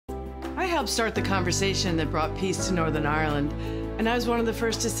I helped start the conversation that brought peace to Northern Ireland, and I was one of the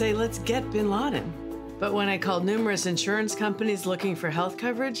first to say, let's get bin Laden. But when I called numerous insurance companies looking for health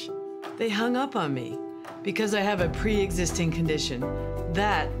coverage, they hung up on me because I have a pre-existing condition.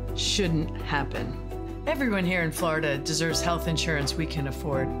 That shouldn't happen. Everyone here in Florida deserves health insurance we can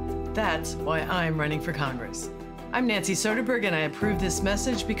afford. That's why I'm running for Congress. I'm Nancy Soderberg, and I approve this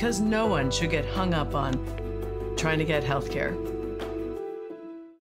message because no one should get hung up on trying to get health care.